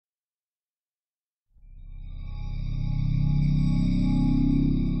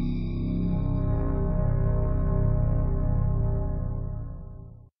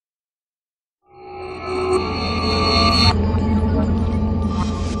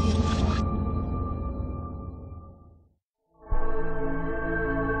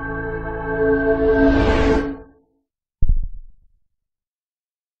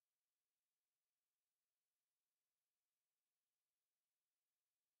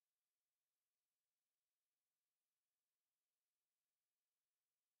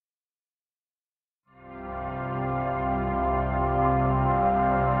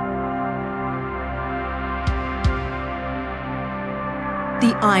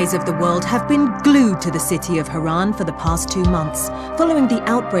eyes of the world have been glued to the city of Harran for the past 2 months, following the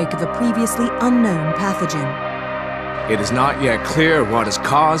outbreak of a previously unknown pathogen. It is not yet clear what has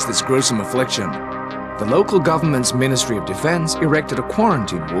caused this gruesome affliction. The local government's Ministry of Defense erected a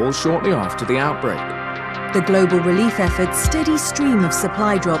quarantine wall shortly after the outbreak. The global relief effort's steady stream of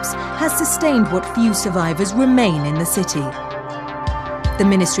supply drops has sustained what few survivors remain in the city. The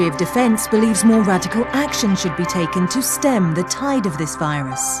Ministry of Defense believes more radical action should be taken to stem the tide of this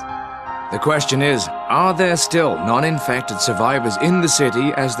virus. The question is, are there still non-infected survivors in the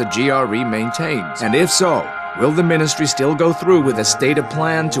city as the GRE maintains? And if so, will the ministry still go through with a stated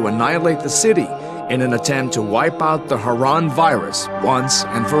plan to annihilate the city in an attempt to wipe out the Harran virus once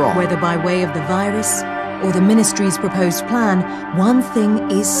and for all? Whether by way of the virus or the ministry's proposed plan, one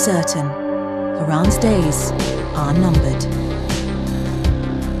thing is certain: Harran's days are numbered.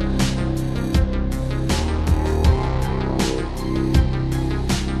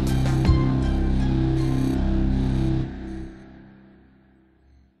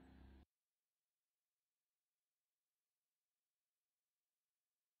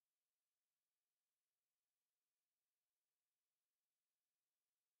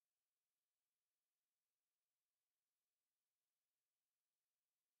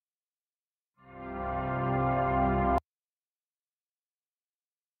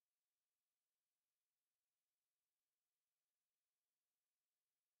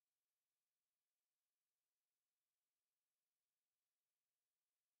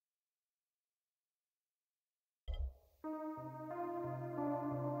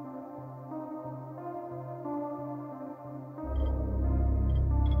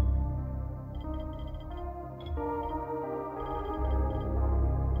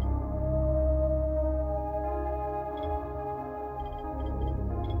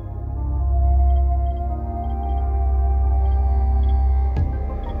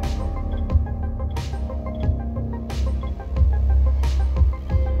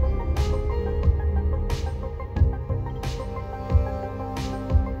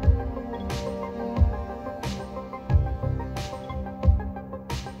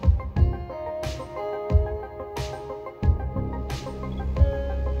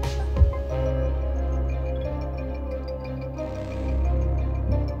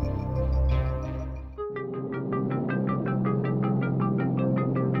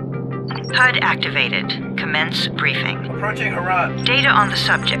 HUD activated. Commence briefing. Approaching Harran. Data on the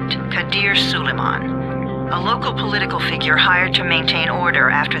subject, Kadir Suleiman, a local political figure hired to maintain order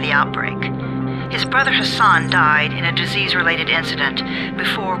after the outbreak. His brother Hassan died in a disease-related incident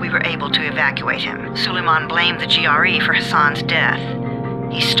before we were able to evacuate him. Suleiman blamed the GRE for Hassan's death.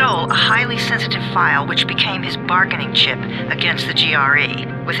 He stole a highly sensitive file which became his bargaining chip against the GRE,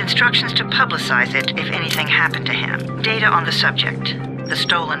 with instructions to publicize it if anything happened to him. Data on the subject. The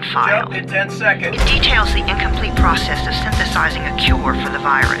stolen file. Jump in 10 seconds. It details the incomplete process of synthesizing a cure for the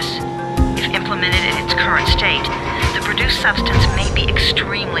virus. If implemented in its current state, the produced substance may be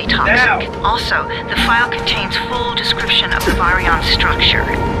extremely toxic. Now. Also, the file contains full description of the virion's structure.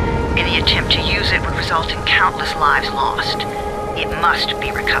 Any attempt to use it would result in countless lives lost. It must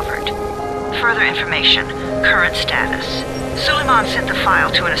be recovered. Further information, current status. Suleiman sent the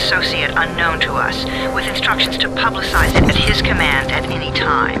file to an associate unknown to us, with instructions to publicize it at his command at any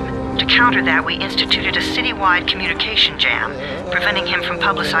time. To counter that, we instituted a citywide communication jam, preventing him from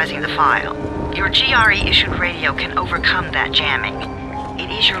publicizing the file. Your GRE-issued radio can overcome that jamming. It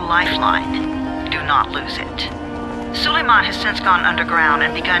is your lifeline. Do not lose it. Suleiman has since gone underground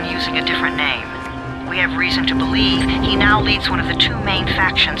and begun using a different name. We have reason to believe he now leads one of the 2 main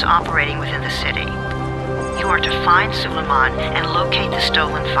factions operating within the city. You are to find Suleiman and locate the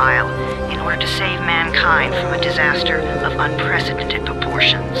stolen file in order to save mankind from a disaster of unprecedented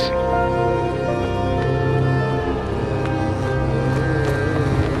proportions.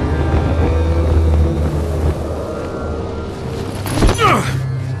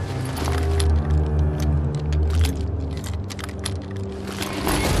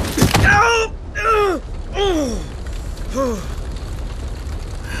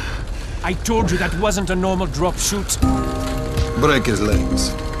 I told you that wasn't a normal drop shoot. Break his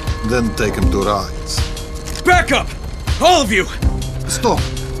legs, then take him to rides. Back up! All of you! Stop!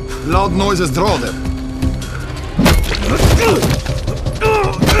 Loud noises draw them.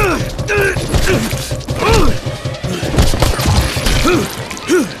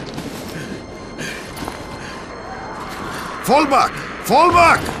 Fall back! Fall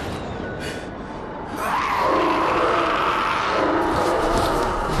back!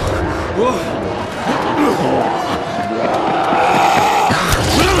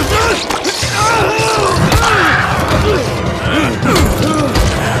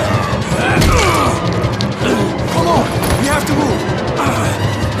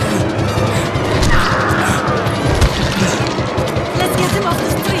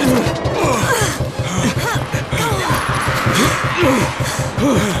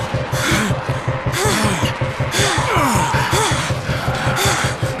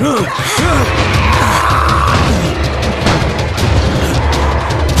 Get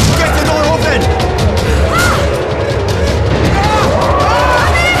the door open!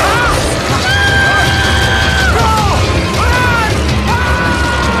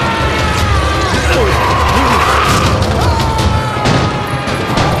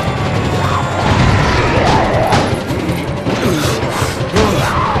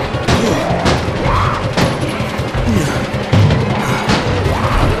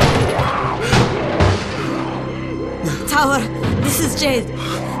 Tower, this is Jade.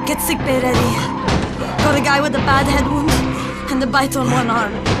 Get sickbay ready. Got a guy with a bad head wound and a bite on one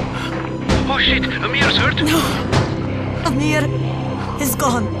arm. Oh shit, Amir's hurt? No, Amir is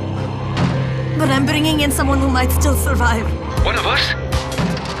gone. But I'm bringing in someone who might still survive. One of us?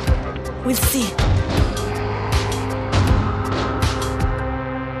 We'll see.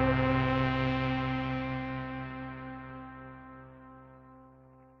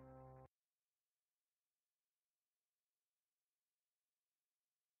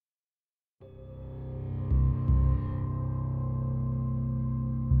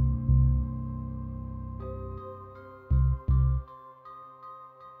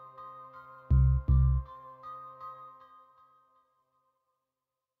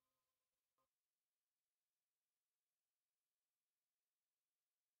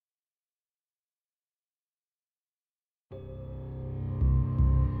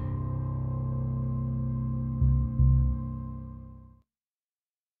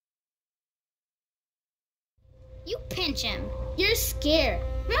 You pinch him. You're scared.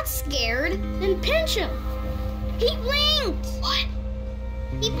 I'm not scared. Then pinch him. He blinked! What?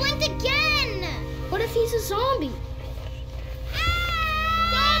 He blinked again! What if he's a zombie?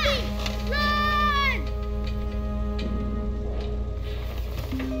 Ah! Zombie! Run!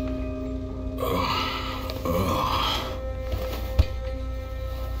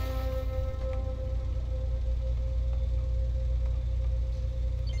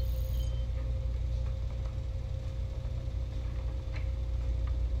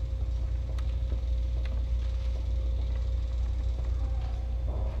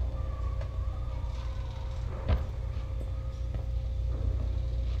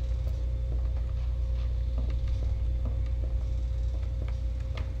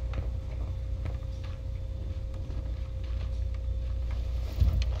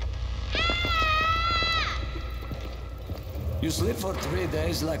 You sleep for 3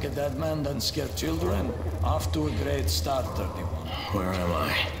 days like a dead man, then scare children? Off to a great start, 31. Where am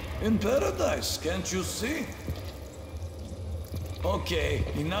I? In paradise, can't you see? Okay,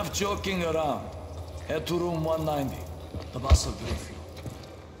 enough joking around. Head to room 190. The boss will brief you.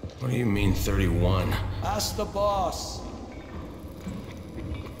 What do you mean, 31? Ask the boss.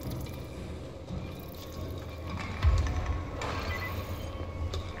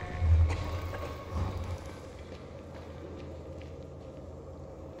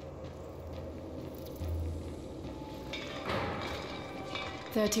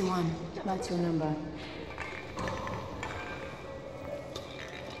 That's your number.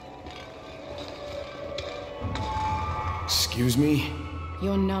 Excuse me?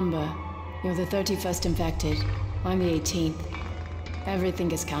 Your number. You're the 31st infected. I'm the 18th.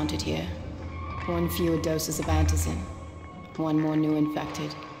 Everything is counted here. 1 fewer doses of antizin. 1 more new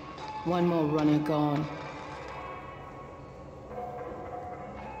infected. 1 more runner gone.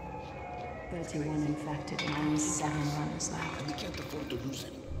 31 infected and only 7 runners left. We can't afford to lose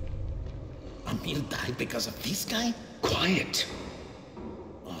him. Amir died because of this guy? Quiet.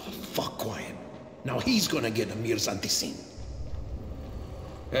 Oh, fuck quiet. Now he's gonna get Amir's antizin.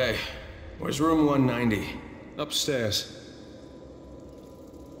 Hey, where's room 190? Upstairs.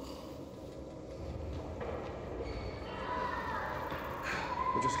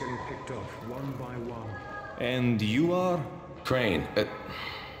 We're just getting picked off, one by one. And you are? Crane, at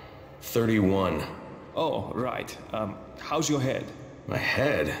 31. Oh, right. How's your head? My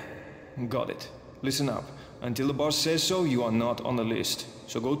head? Got it. Listen up. Until the boss says so, you are not on the list.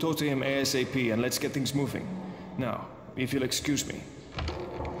 So go talk to him ASAP and let's get things moving. Now, if you'll excuse me.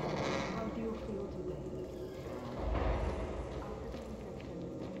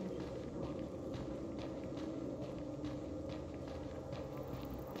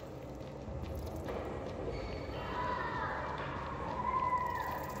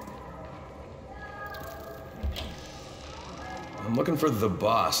 I'm looking for the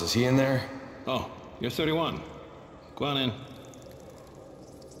boss. Is he in there? Oh, you're 31. Go on in.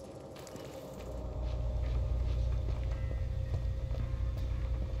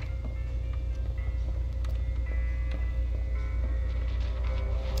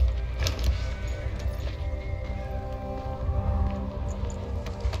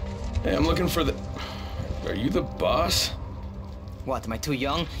 Hey, I'm looking for the... Are you the boss? What, am I too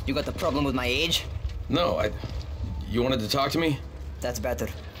young? You got the problem with my age? No, You wanted to talk to me? That's better.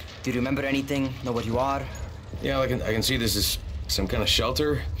 Do you remember anything? Know what you are? Yeah, I can see this is some kind of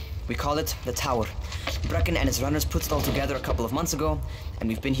shelter. We call it the Tower. Brecken and his runners put it all together a couple of months ago, and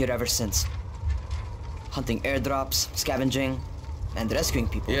we've been here ever since. Hunting airdrops, scavenging, and rescuing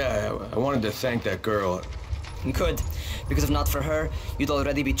people. Yeah, I wanted to thank that girl. Good, because if not for her, you'd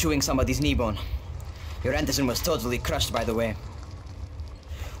already be chewing somebody's knee bone. Your Anderson was totally crushed, by the way.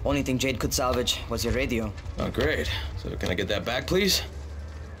 Only thing Jade could salvage was your radio. Oh, great. So can I get that back, please?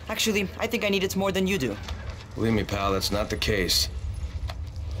 Actually, I think I need it more than you do. Believe me, pal, that's not the case.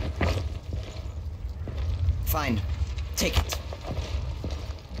 Fine. Take it.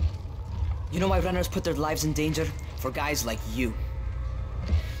 You know why runners put their lives in danger? For guys like you.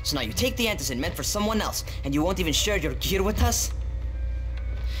 So now you take the Anderson meant for someone else, and you won't even share your gear with us?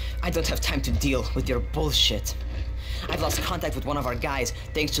 I don't have time to deal with your bullshit. I've lost contact with one of our guys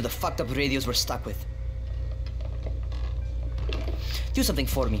thanks to the fucked up radios we're stuck with. Do something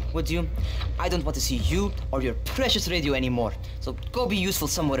for me, would you? I don't want to see you or your precious radio anymore, so go be useful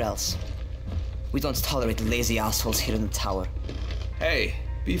somewhere else. We don't tolerate lazy assholes here in the Tower. Hey,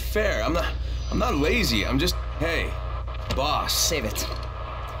 be fair. I'm not lazy. I'm just... Hey, boss. Save it.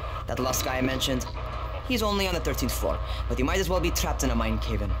 That last guy I mentioned, he's only on the 13th floor, but he might as well be trapped in a mine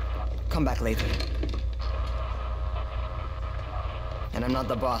cave-in. Come back later. And I'm not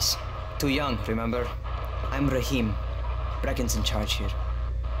the boss. Too young, remember? I'm Rahim. Brecken's in charge here.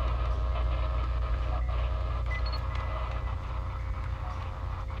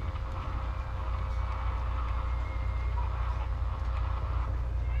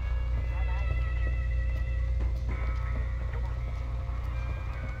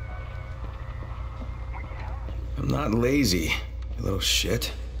 I'm not lazy, you little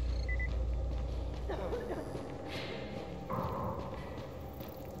shit.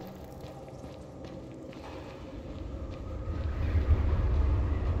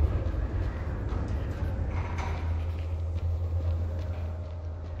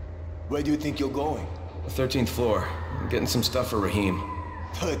 Where do you think you're going? The 13th floor. I'm getting some stuff for Rahim.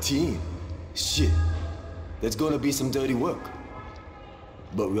 13? Shit. There's gonna be some dirty work.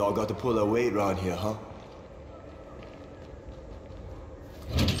 But we all got to pull our weight around here, huh?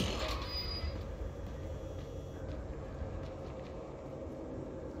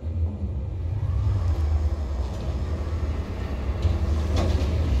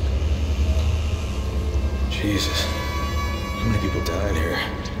 Jesus. How many people died here?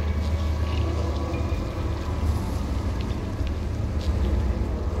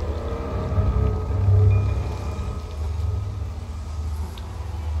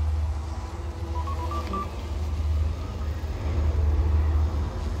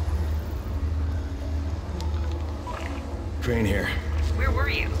 Crane here. Where were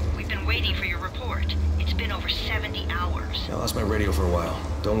you? We've been waiting for your report. It's been over 70 hours. I lost my radio for a while.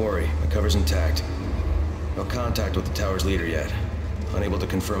 Don't worry, my cover's intact. No contact with the tower's leader yet. Unable to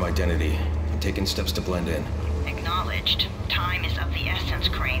confirm identity. I'm taking steps to blend in. Acknowledged. Time is of the essence,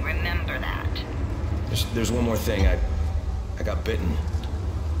 Crane. Remember that. There's one more thing. I got bitten.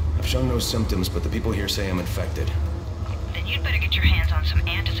 I've shown no symptoms, but the people here say I'm infected. Then you'd better get your hands on some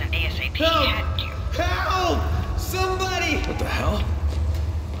antizin ASAP, hadn't you? Help! Somebody! What the hell?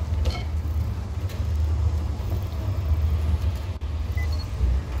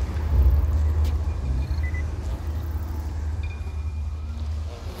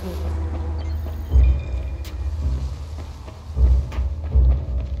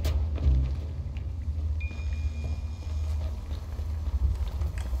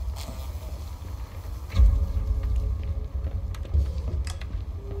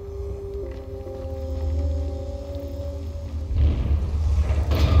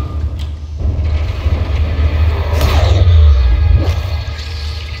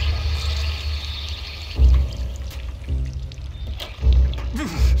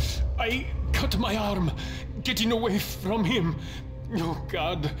 I cut my arm, getting away from him. Oh,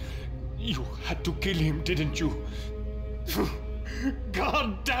 God. You had to kill him, didn't you?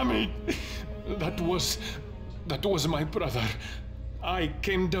 God damn it! That was my brother. I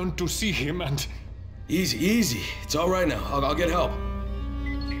came down to see him and... Easy. It's all right now. I'll get help.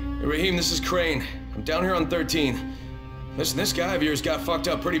 Hey, Rahim, this is Crane. I'm down here on 13. Listen, this guy of yours got fucked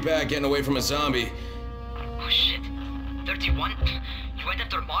up pretty bad getting away from a zombie. Oh, shit. 31? You went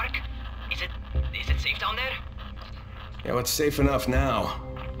after Mark? Is it safe down there? Yeah, well, it's safe enough now.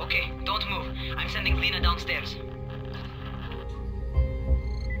 Okay, don't move. I'm sending Lena downstairs.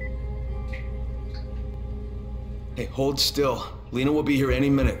 Hey, hold still. Lena will be here any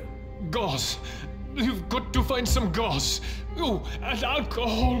minute. Gauze. You've got to find some gauze. Oh, and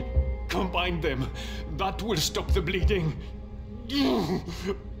alcohol. Combine them. That will stop the bleeding.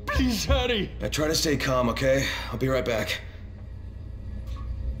 Please hurry. Now try to stay calm, okay? I'll be right back.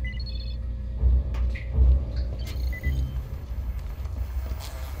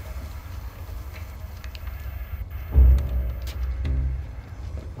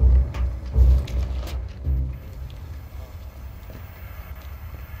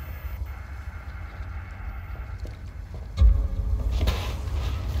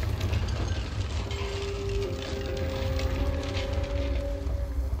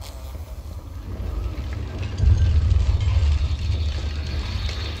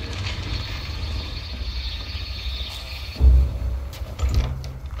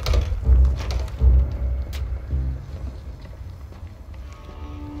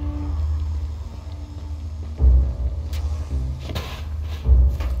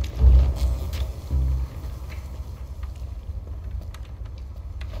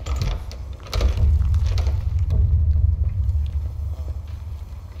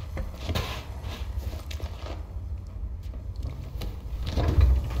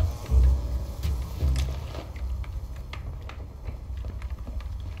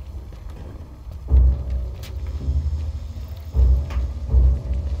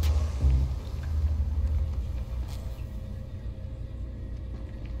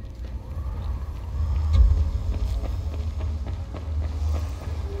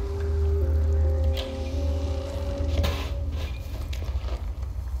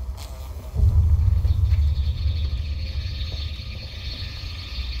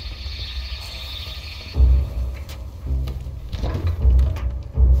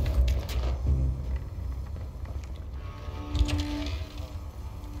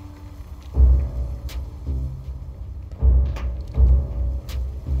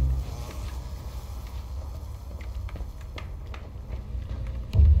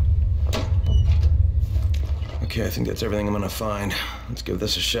 Okay, I think that's everything I'm gonna find. Let's give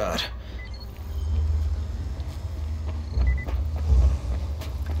this a shot.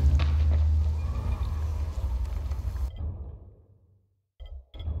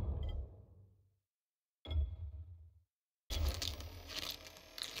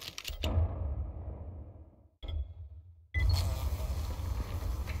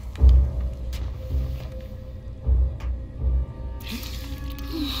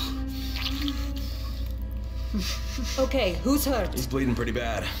 Okay, who's hurt? He's bleeding pretty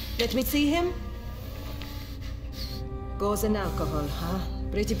bad. Let me see him. Gauze and alcohol, huh?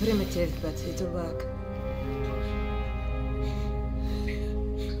 Pretty primitive, but it'll work.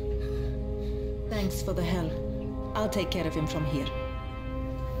 Thanks for the help. I'll take care of him from here.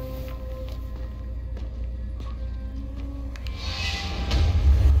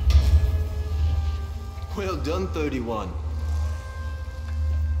 Well done, 31.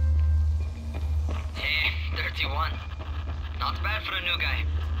 Hey, 31. Not bad for a new guy.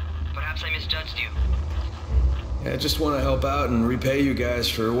 Perhaps I misjudged you. Yeah, I just want to help out and repay you guys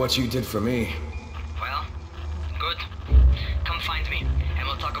for what you did for me. Well, good. Come find me, and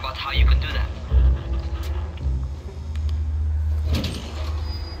we'll talk about how you can do that.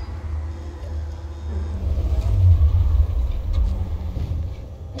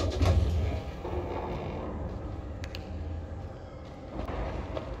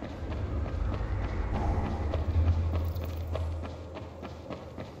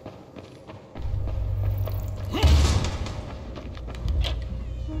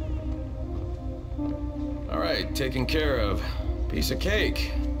 Taken care of. Piece of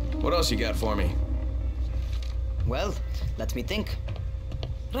cake. What else you got for me? Well, let me think.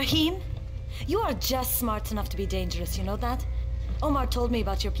 Rahim, you are just smart enough to be dangerous, you know that? Omar told me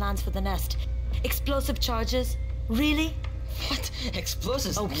about your plans for the nest. Explosive charges? Really? What?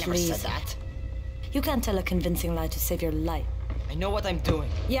 Explosives? Oh, I never please. said that. You can't tell a convincing lie to save your life. I know what I'm doing.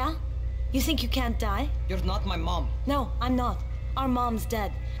 Yeah? You think you can't die? You're not my mom. No, I'm not. Our mom's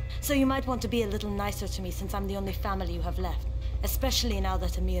dead. So you might want to be a little nicer to me since I'm the only family you have left. Especially now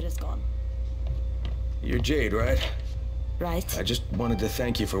that Amir is gone. You're Jade, right? Right. I just wanted to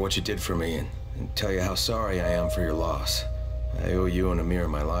thank you for what you did for me and tell you how sorry I am for your loss. I owe you and Amir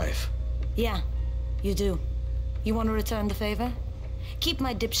my life. Yeah, you do. You want to return the favor? Keep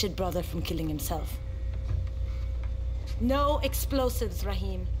my dipshit brother from killing himself. No explosives,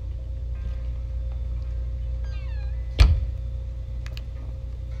 Rahim.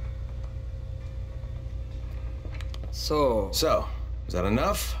 So, is that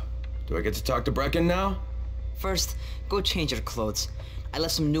enough? Do I get to talk to Brecken now? First, go change your clothes. I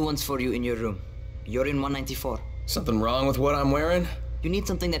left some new ones for you in your room. You're in 194. Something wrong with what I'm wearing? You need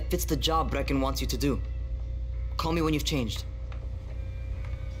something that fits the job Brecken wants you to do. Call me when you've changed.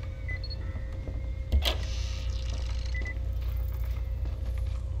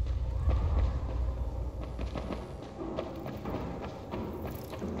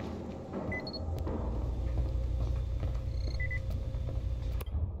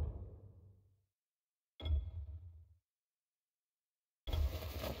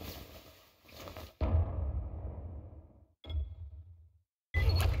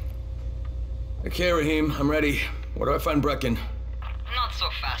 Okay, Raheem, I'm ready. Where do I find Brecken? Not so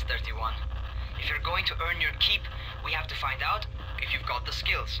fast, 31. If you're going to earn your keep, we have to find out if you've got the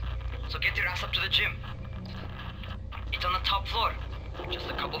skills. So get your ass up to the gym. It's on the top floor, just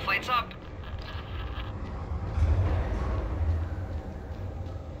a couple flights up.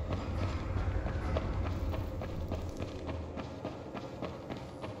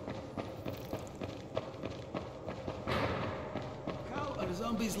 How are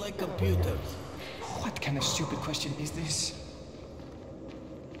zombies like computers? What kind of stupid question is this?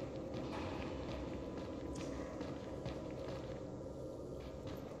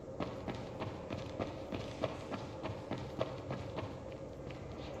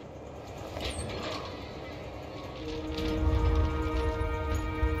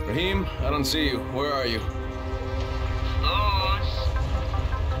 Raheem, I don't see you. Where are you?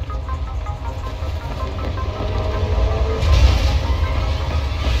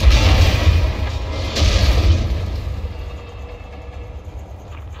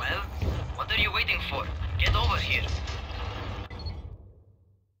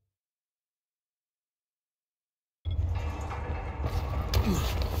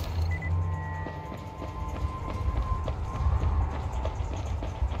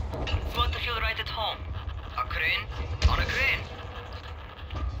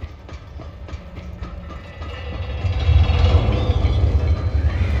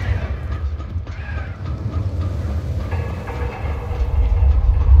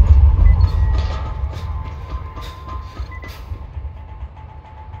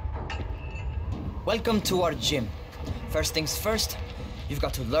 Welcome to our gym. First things first, you've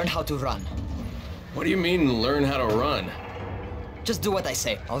got to learn how to run. What do you mean, learn how to run? Just do what I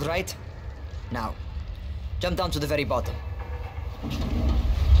say, all right? Now, jump down to the very bottom.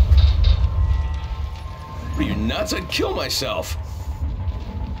 Are you nuts? I'd kill myself.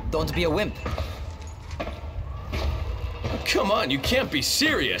 Don't be a wimp. Come on, you can't be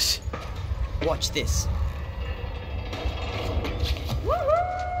serious. Watch this.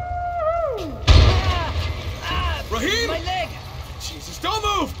 Raheem! My leg! Jesus, don't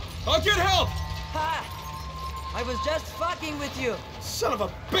move! I'll get help! Ha! I was just fucking with you. Son of a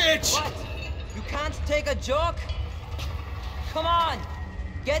bitch! What? You can't take a joke? Come on!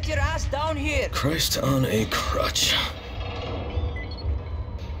 Get your ass down here! Christ on a crutch.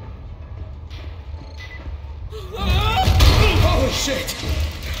 Holy shit!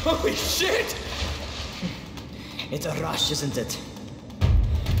 Holy shit! It's a rush, isn't it?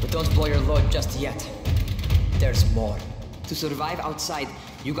 But don't blow your load just yet. There's more. To survive outside,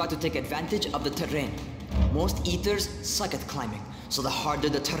 you got to take advantage of the terrain. Most eaters suck at climbing, so the harder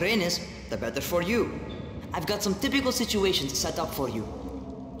the terrain is, the better for you. I've got some typical situations set up for you.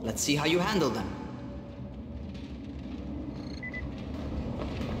 Let's see how you handle them.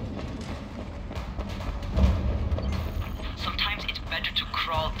 Sometimes it's better to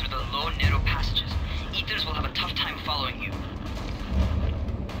crawl through the low, narrow passages. Eaters will have a tough time following you.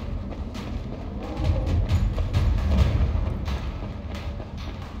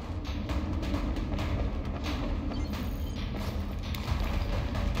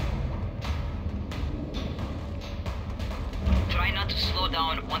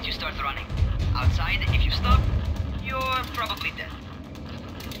 Down once you start running. Outside, if you stop, you're probably dead.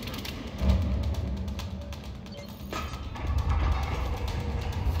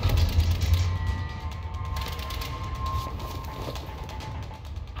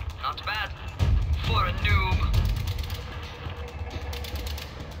 Not bad for a noob.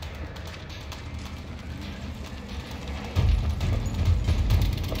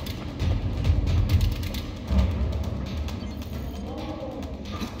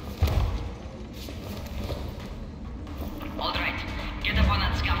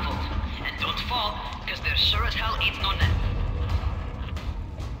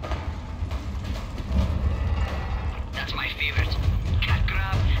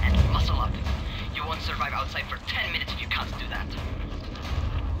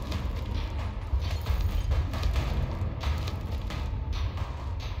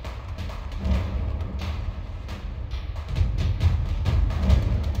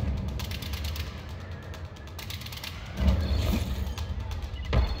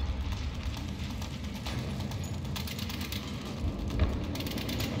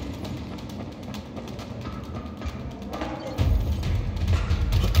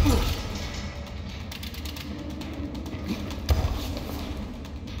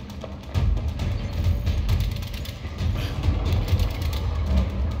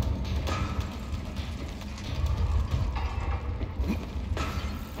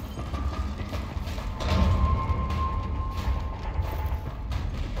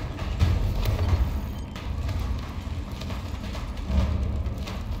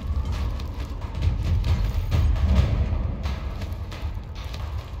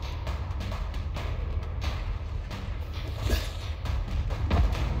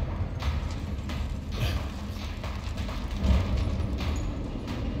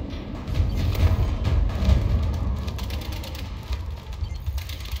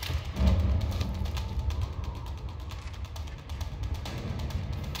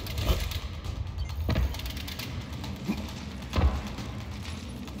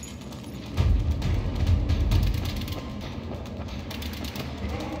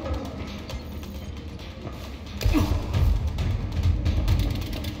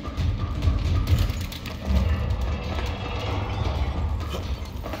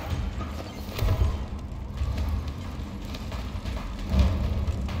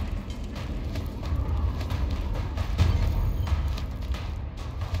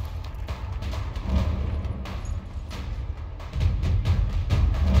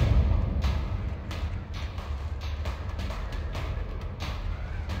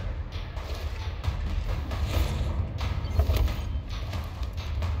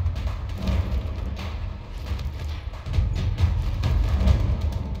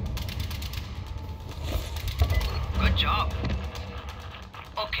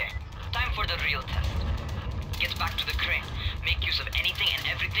 time for the real test. Get back to the crane. Make use of anything and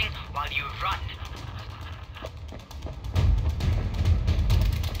everything while you run.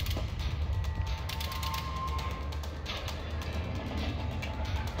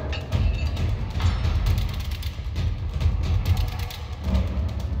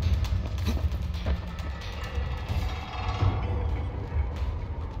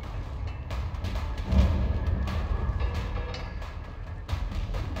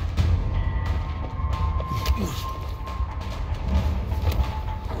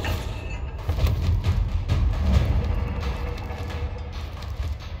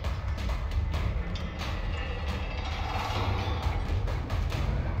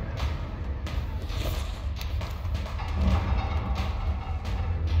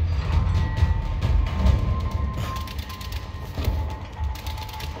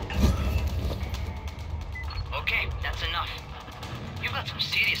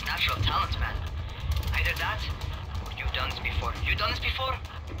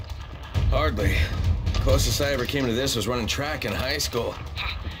 Hardly. Closest I ever came to this was running track in high school.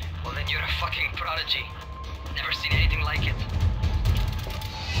 Well, then you're a fucking prodigy. Never seen anything like it.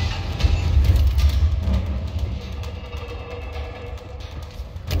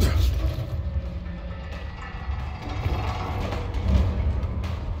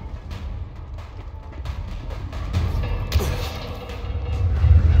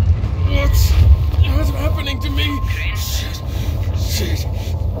 What's happening to me? Shit.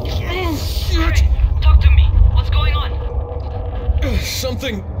 Shit. Talk to me. What's going on?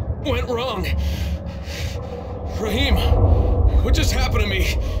 Something went wrong. Rahim, what just happened to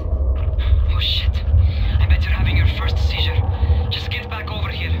me? Oh shit. I bet you're having your first seizure. Just get back over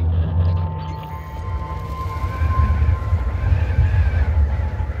here.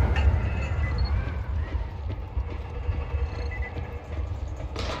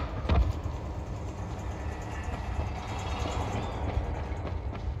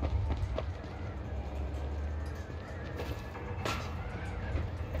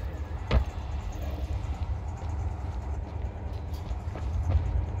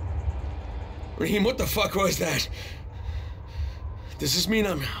 Rahim, what the fuck was that? Does this mean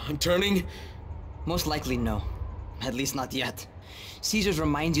I'm turning? Most likely no. At least not yet. Seizures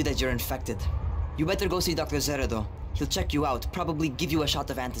remind you that you're infected. You better go see Dr. Zera though. He'll check you out, probably give you a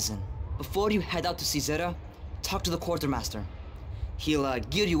shot of antizin. Before you head out to see Zera, talk to the quartermaster. He'll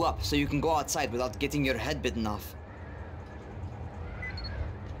gear you up so you can go outside without getting your head bitten off.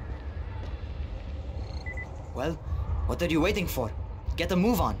 Well, what are you waiting for? Get a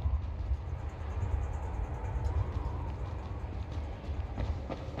move on.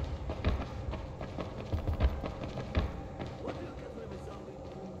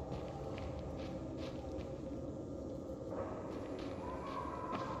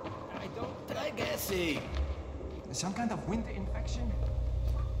 Some kind of winter infection?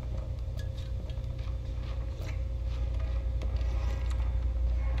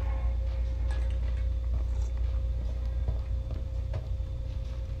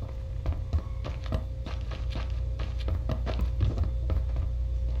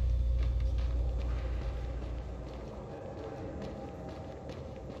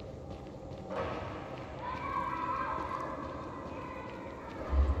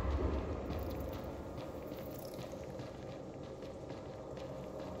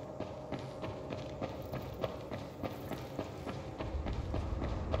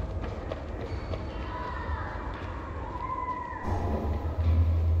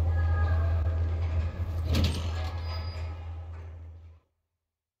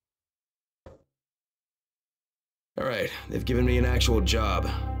 Alright, they've given me an actual job,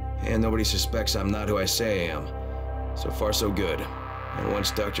 and nobody suspects I'm not who I say I am. So far so good. And once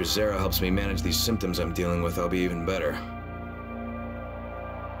Dr. Zera helps me manage these symptoms I'm dealing with, I'll be even better.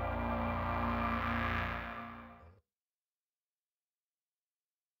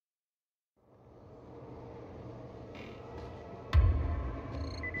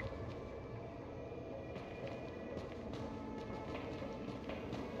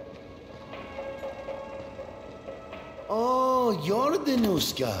 Oh, you're the new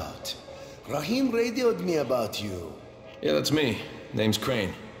scout. Rahim radioed me about you. Yeah, that's me. Name's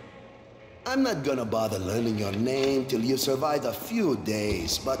Crane. I'm not gonna bother learning your name till you survived a few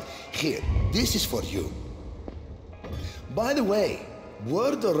days, but here, this is for you. By the way,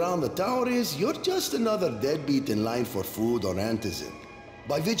 word around the tower is you're just another deadbeat in line for food or antizin.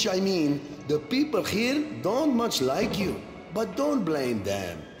 By which I mean, the people here don't much like you. But don't blame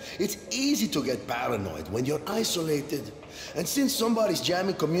them. It's easy to get paranoid when you're isolated. And since somebody's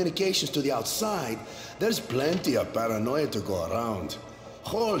jamming communications to the outside, there's plenty of paranoia to go around.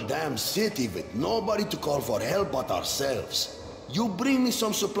 Whole damn city with nobody to call for help but ourselves. You bring me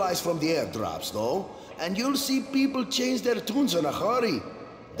some supplies from the airdrops, though, and you'll see people change their tunes in a hurry.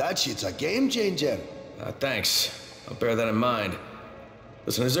 That shit's a game changer. Thanks. I'll bear that in mind.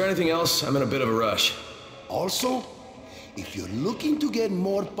 Listen, is there anything else? I'm in a bit of a rush. Also, if you're looking to get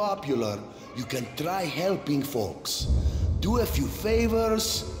more popular, you can try helping folks. Do a few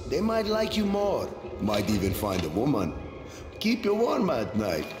favors, they might like you more. Might even find a woman. Keep you warm at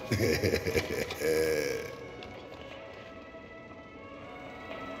night.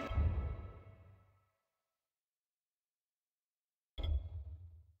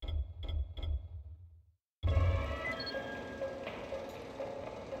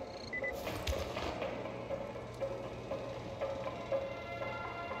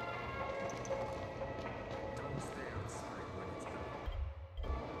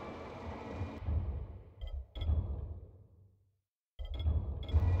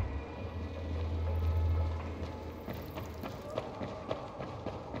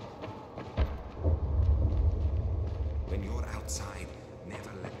 When you're outside,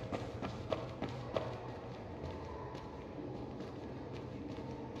 never let...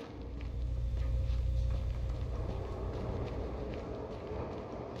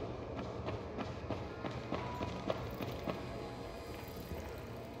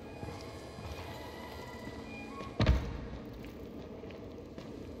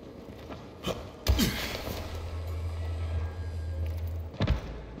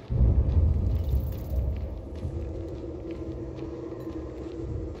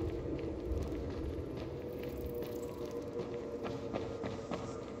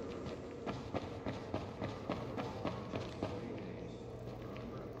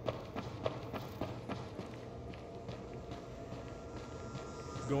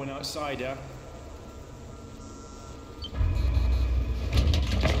 Going outside, yeah?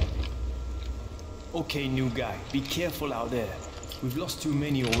 Okay, new guy, be careful out there. We've lost too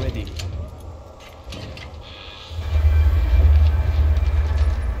many already.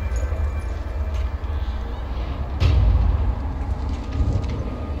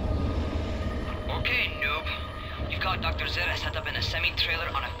 Okay, noob. You've got Dr. Zera set up in a semi-trailer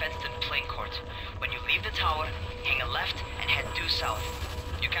on a fenced-in playing court. When you leave the tower, hang a left and head due south.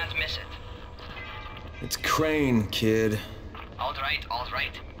 You can't miss it. It's Crane, kid. All right.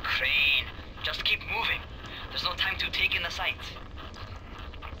 Crane. Just keep moving. There's no time to take in the sights.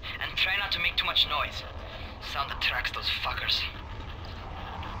 And try not to make too much noise. Sound attracts those fuckers.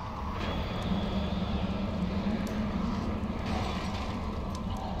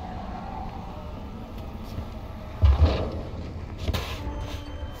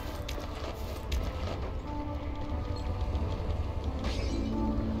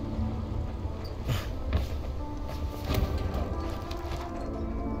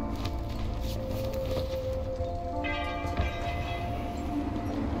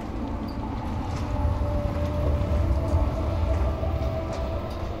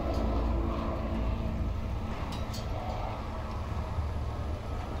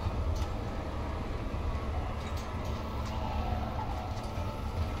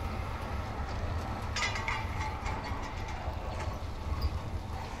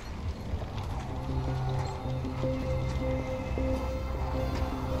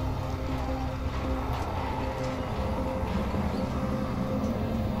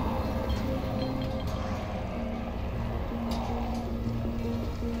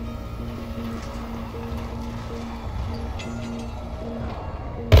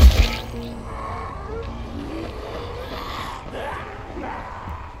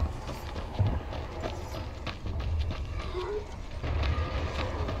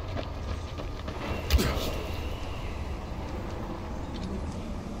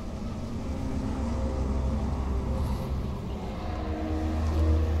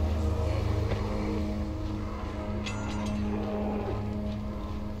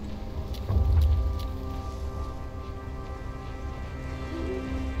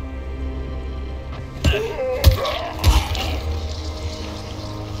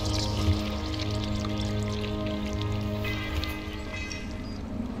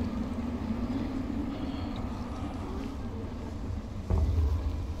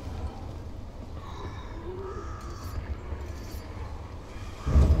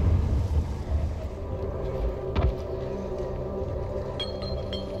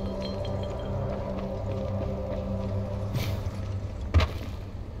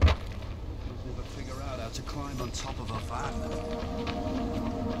 top of a van.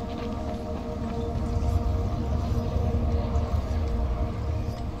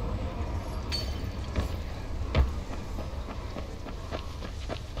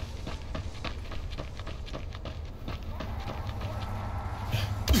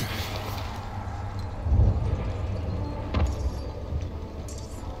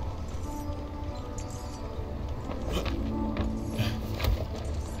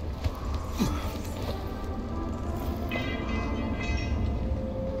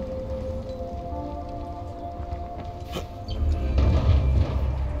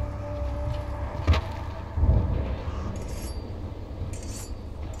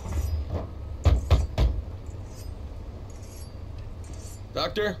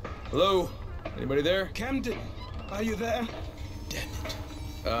 Doctor? Hello? Anybody there? Camden, are you there?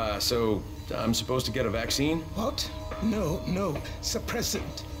 So I'm supposed to get a vaccine? What? No.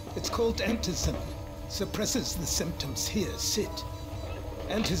 Suppressant. It's called antizin. Suppresses the symptoms. Here, sit.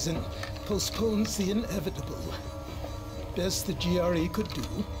 Antizin postpones the inevitable. Best the GRE could do.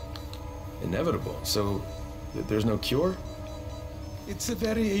 Inevitable? So there's no cure? It's a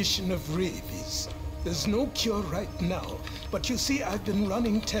variation of rabies. There's no cure right now, but you see, I've been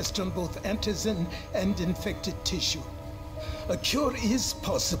running tests on both antizin and infected tissue. A cure is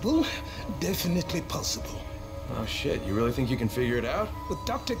possible, definitely possible. Oh shit, you really think you can figure it out? With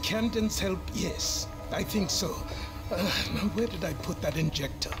Dr. Camden's help, yes, I think so. Now where did I put that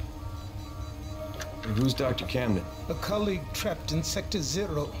injector? And who's Dr. Camden? A colleague trapped in Sector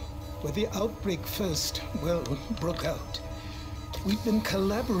 0, where the outbreak first, well, broke out. We've been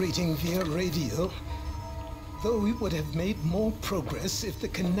collaborating via radio, though we would have made more progress if the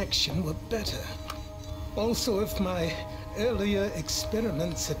connection were better. Also, if my earlier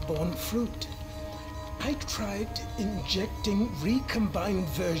experiments had borne fruit. I tried injecting recombined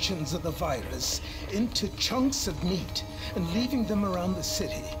versions of the virus into chunks of meat and leaving them around the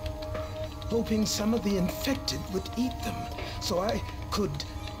city, hoping some of the infected would eat them so I could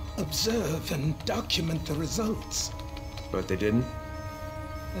observe and document the results. But they didn't?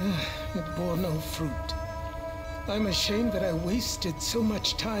 It bore no fruit. I'm ashamed that I wasted so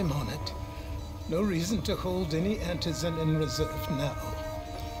much time on it. No reason to hold any antizin in reserve now.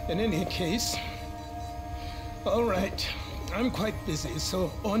 In any case, all right, I'm quite busy,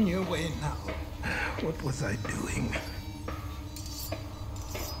 so on your way now. What was I doing?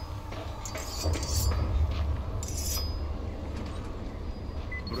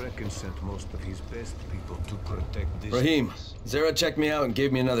 Brecken sent most of his best people to protect this. Rahim, Zara checked me out and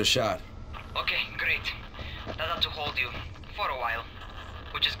gave me another shot. Okay, great. That ought to hold you for a while,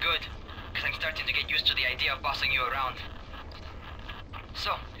 which is good, because I'm starting to get used to the idea of bossing you around.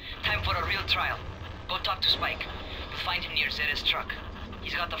 So, time for a real trial. Go talk to Spike. You'll find him near Zera's truck.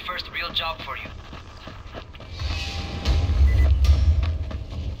 He's got the first real job for you.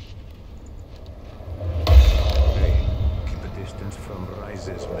 Hey, keep a distance from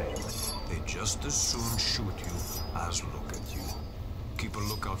Rises, mate. They just as soon shoot you as look at you. Keep a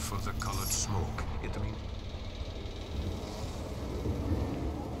lookout for the colored smoke. It means...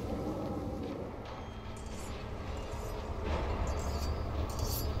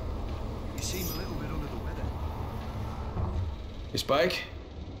 You seem a little bit under the weather. Hey, Spike?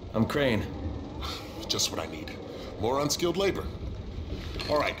 I'm Crane. Just what I need. More unskilled labor.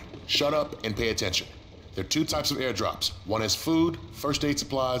 All right, shut up and pay attention. There are two types of airdrops. One has food, first aid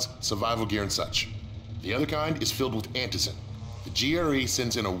supplies, survival gear, and such. The other kind is filled with antizin. The GRE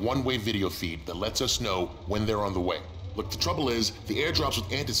sends in a one-way video feed that lets us know when they're on the way. Look, the trouble is, the airdrops with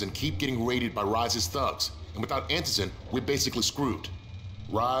antizin keep getting raided by Rise's thugs, and without antizin, we're basically screwed.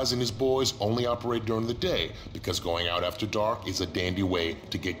 Rise and his boys only operate during the day because going out after dark is a dandy way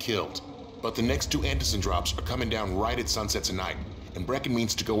to get killed. But the next two antizin drops are coming down right at sunset tonight, and Brecken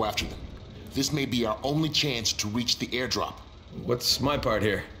means to go after them. This may be our only chance to reach the airdrop. What's my part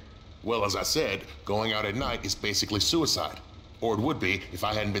here? Well, as I said, going out at night is basically suicide. Or it would be if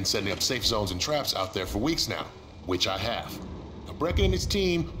I hadn't been setting up safe zones and traps out there for weeks now, which I have. Now, Brecken and his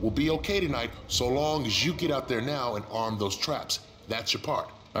team will be okay tonight so long as you get out there now and arm those traps. That's your part.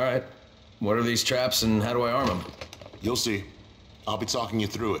 All right. What are these traps and how do I arm them? You'll see. I'll be talking you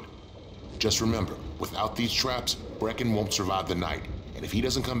through it. Just remember, without these traps, Brecken won't survive the night. And if he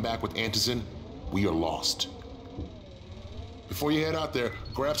doesn't come back with antizin, we are lost. Before you head out there,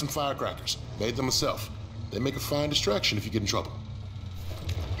 grab some firecrackers. Made them myself. They make a fine distraction if you get in trouble.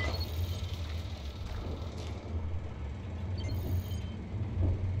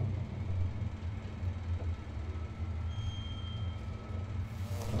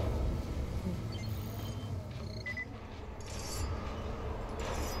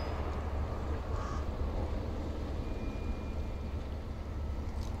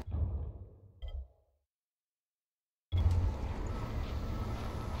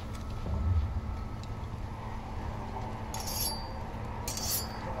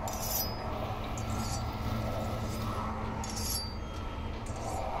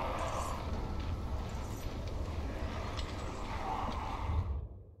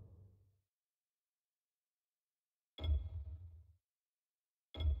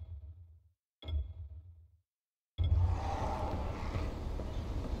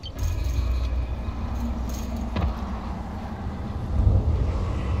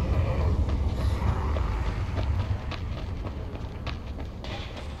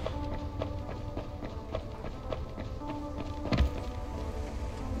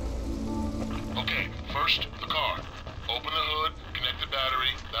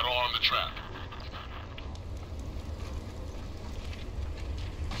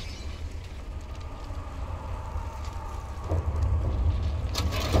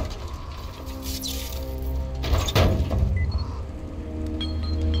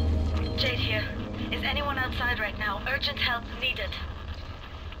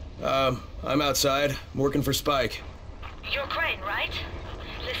 I'm outside. I'm working for Spike. You're Crane, right?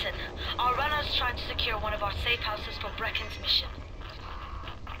 Listen, our runner's trying to secure one of our safe houses for Brecken's mission.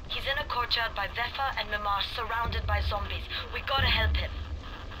 He's in a courtyard by Vefa and Mimar, surrounded by zombies. We gotta help him.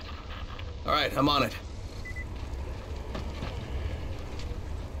 Alright, I'm on it.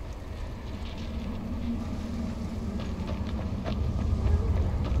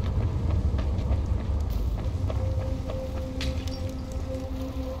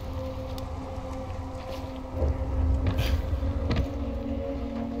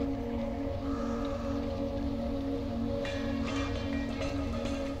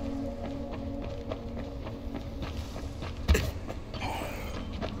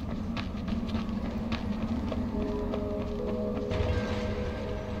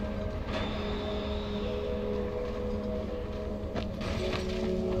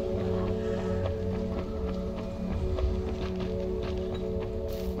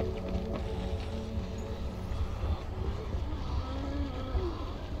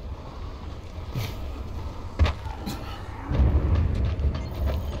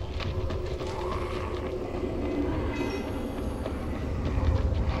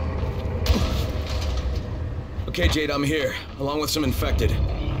 Okay, Jade, I'm here, along with some infected.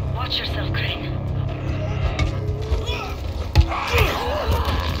 Watch yourself, Crane.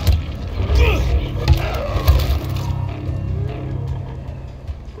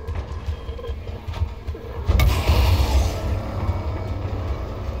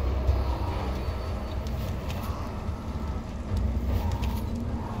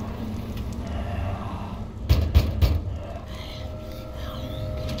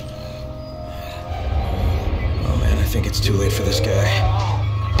 I think it's too late for this guy.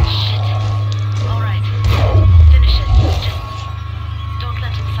 Alright. Finish it. Just don't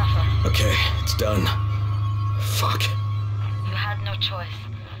let him suffer. Okay, it's done. Fuck. You had no choice.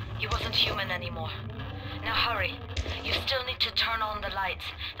 He wasn't human anymore. Now hurry. You still need to turn on the lights.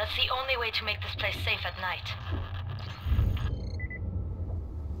 That's the only way to make this place safe at night.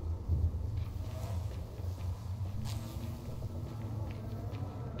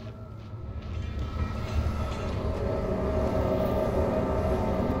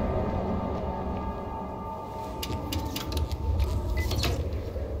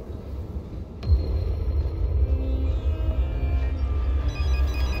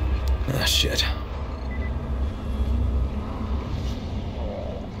 Ah, shit.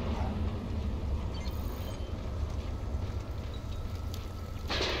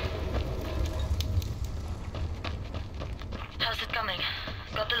 How's it coming?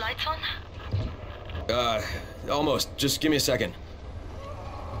 Got the lights on? Almost. Just give me a second.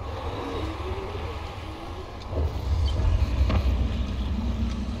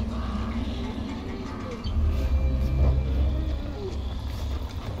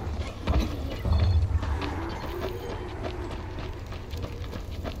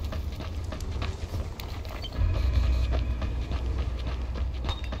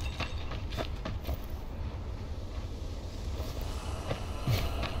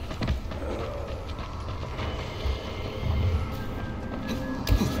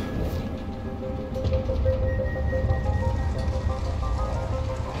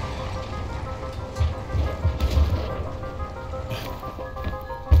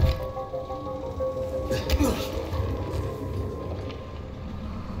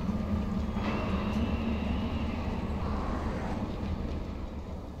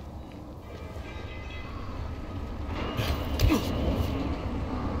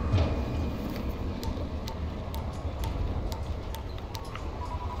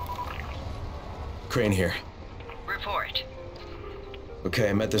 Crane here. Report. Okay,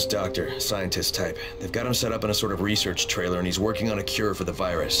 I met this doctor, scientist type. They've got him set up in a sort of research trailer and he's working on a cure for the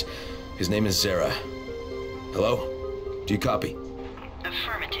virus. His name is Zera. Hello? Do you copy?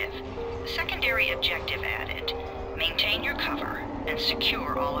 Affirmative. Secondary objective added. Maintain your cover and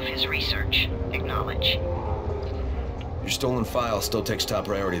secure all of his research. Acknowledge. Your stolen file still takes top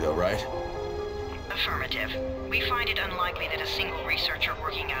priority though, right? Affirmative. We find it unlikely that a single researcher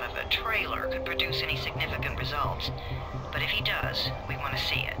working out of a trailer could produce any significant results. But if he does, we want to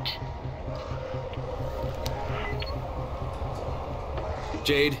see it.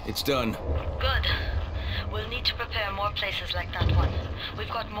 Jade, it's done. Good. We'll need to prepare more places like that one. We've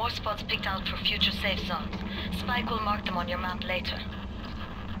got more spots picked out for future safe zones. Spike will mark them on your map later.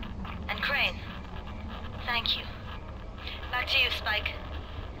 And Crane, thank you. Back to you, Spike.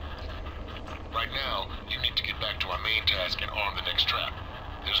 Right now, you need to get back to our main task and arm the next trap.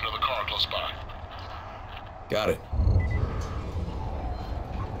 There's another car close by. Got it.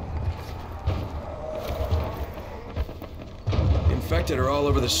 infected are all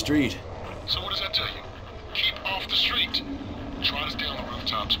over the street. So what does that tell you? Keep off the street. Try to stay on the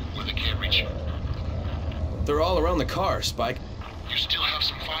rooftops where they can't reach you. They're all around the car, Spike. You still have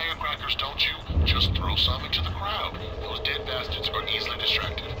some firecrackers, don't you? Just throw some into the crowd. Those dead bastards are easily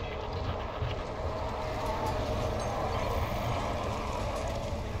distracted.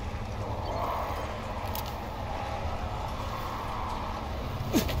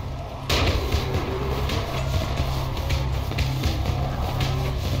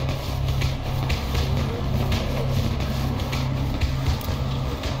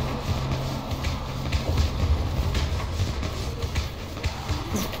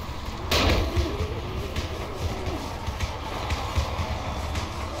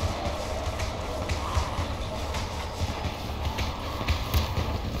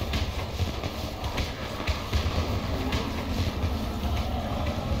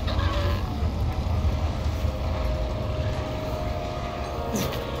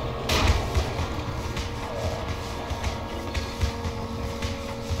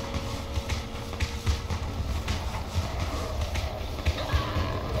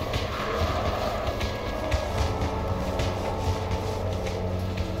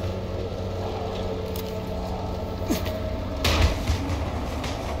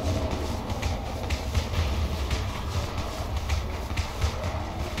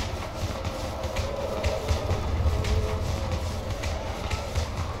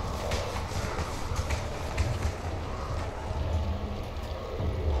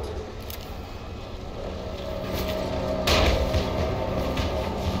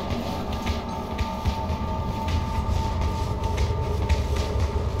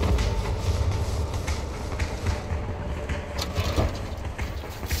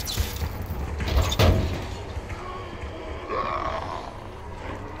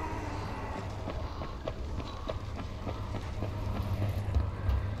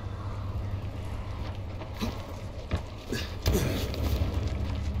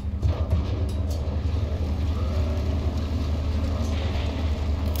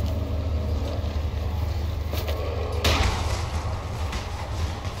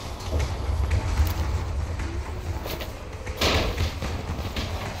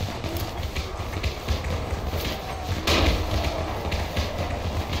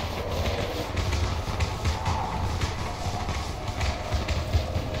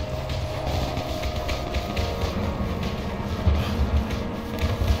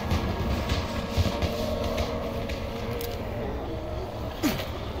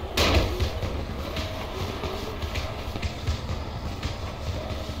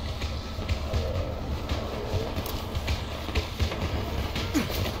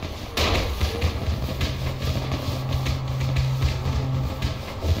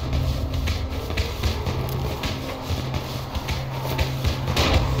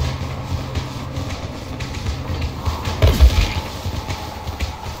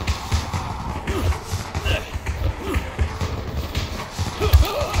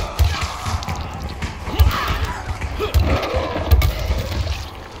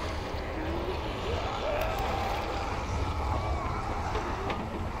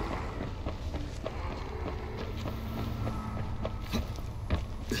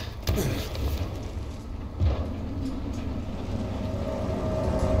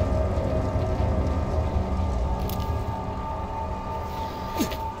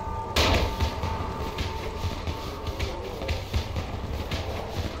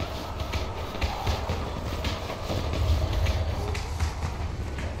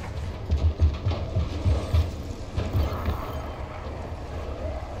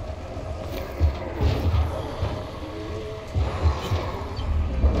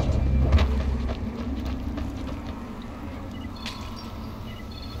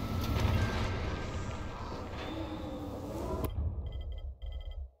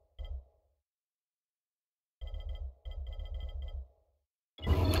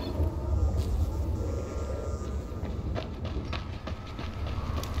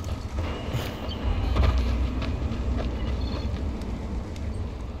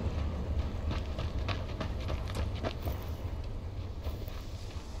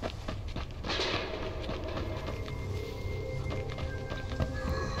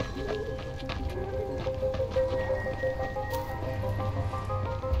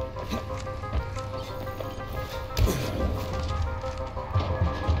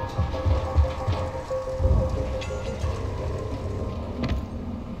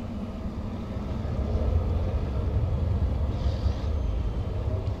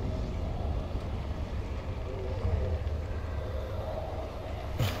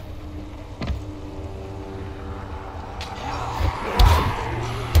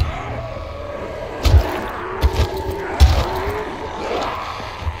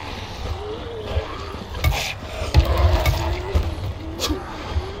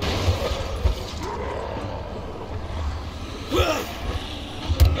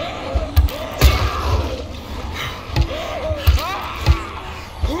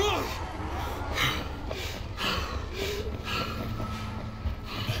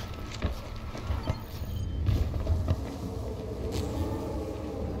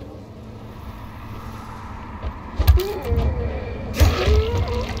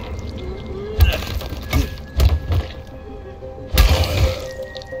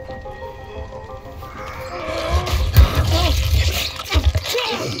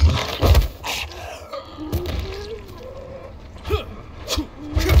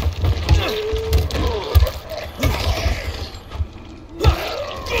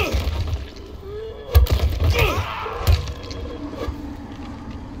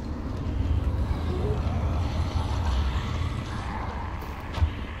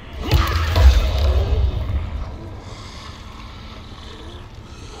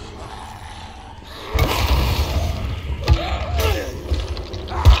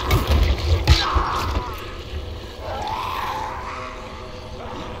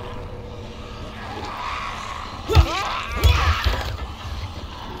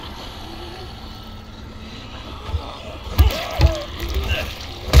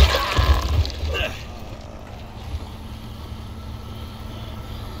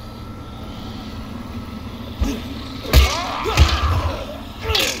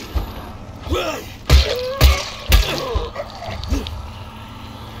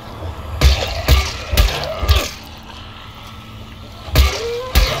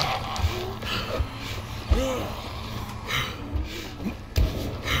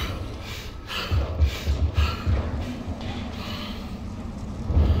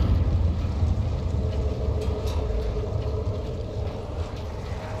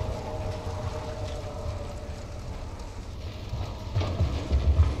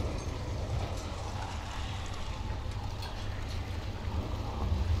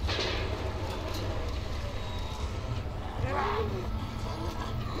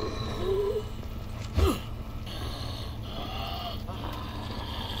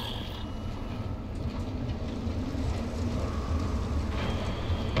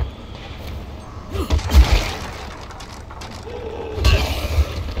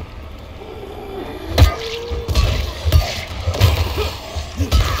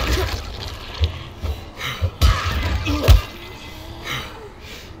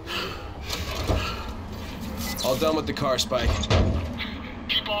 All done with the car, Spike.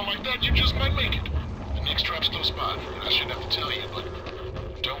 Keep on like that, you just might make it. The next trap's close by. I shouldn't have to tell you, but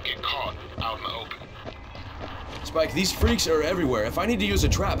don't get caught out in the open. Spike, these freaks are everywhere. If I need to use a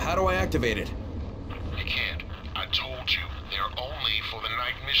trap, how do I activate it? You can't. I told you, they're only for the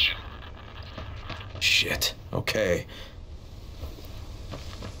night mission. Shit. Okay.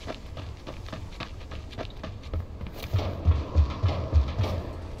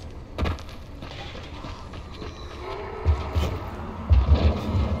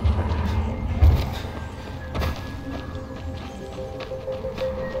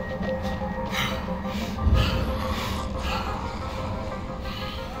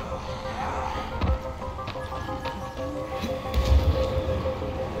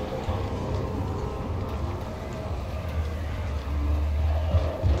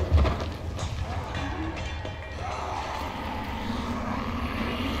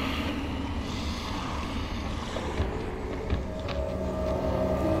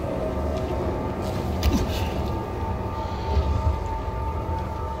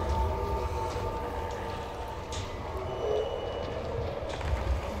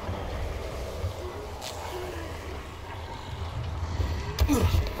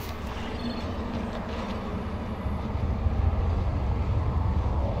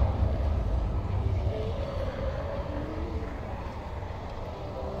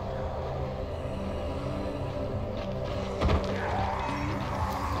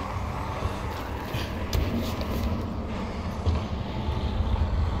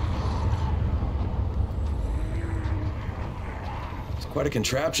 Quite a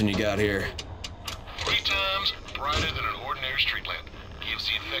contraption you got here. 3 times brighter than an ordinary street lamp. Gives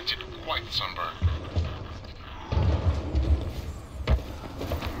the infected quite the sunburn.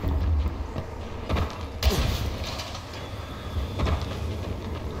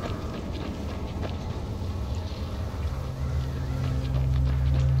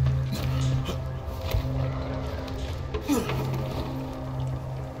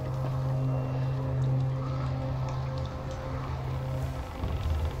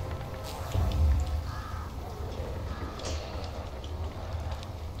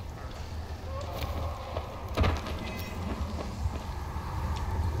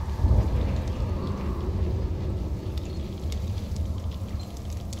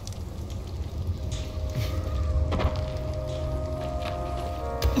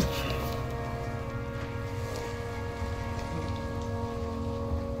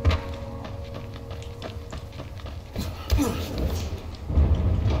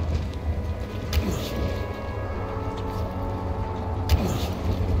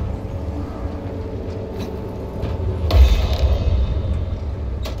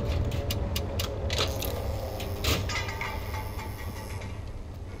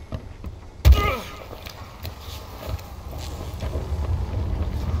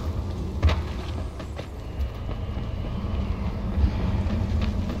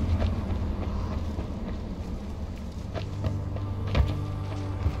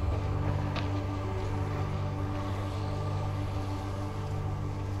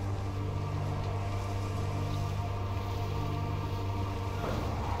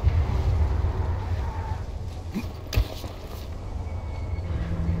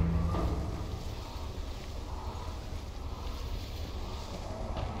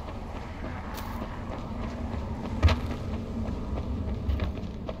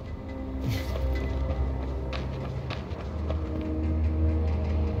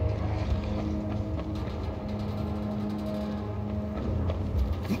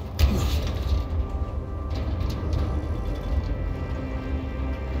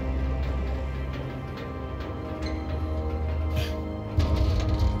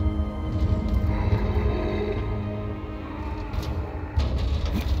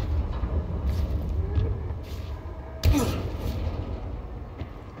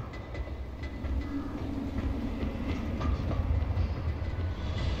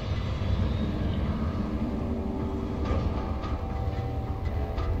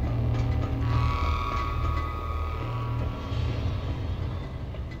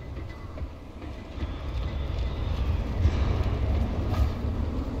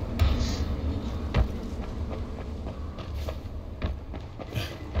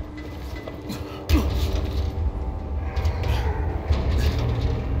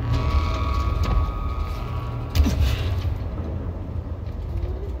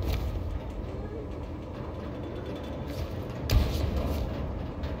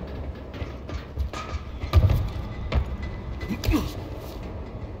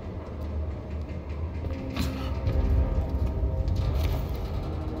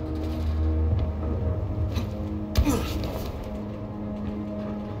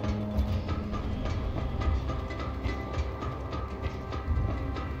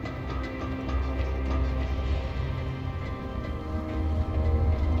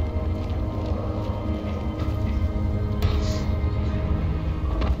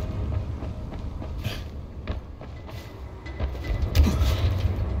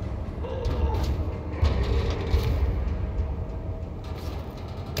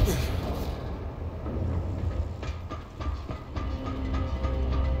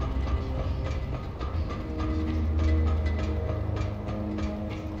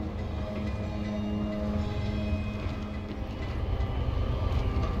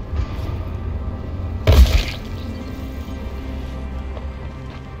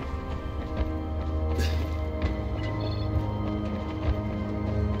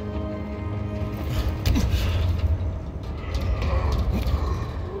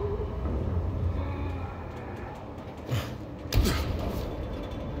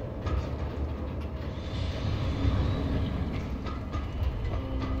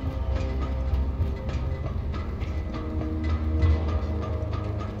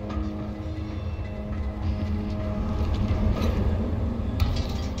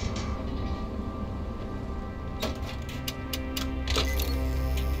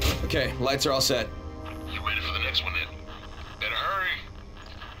 Okay, lights are all set. You ready for the next one then? Better hurry.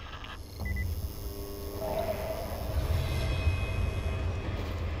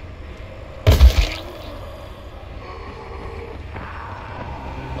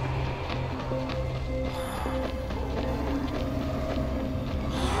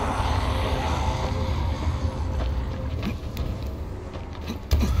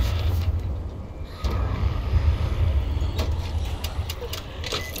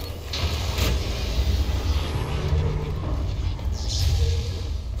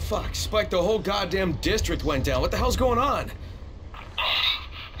 Fuck, Spike, the whole goddamn district went down. What the hell's going on?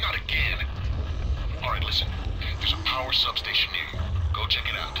 Not again. Alright, listen. There's a power substation near you. Go check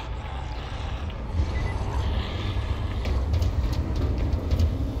it out.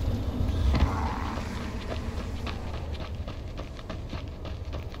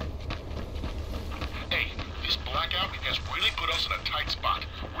 Hey, this blackout has really put us in a tight spot.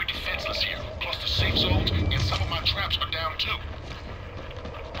 We're defenseless here. Plus the safe zones and some of my traps are down too.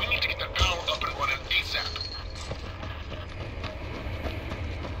 We need to get that power up and running ASAP.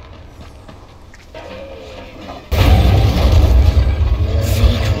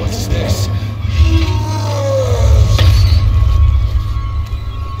 Fuck, what's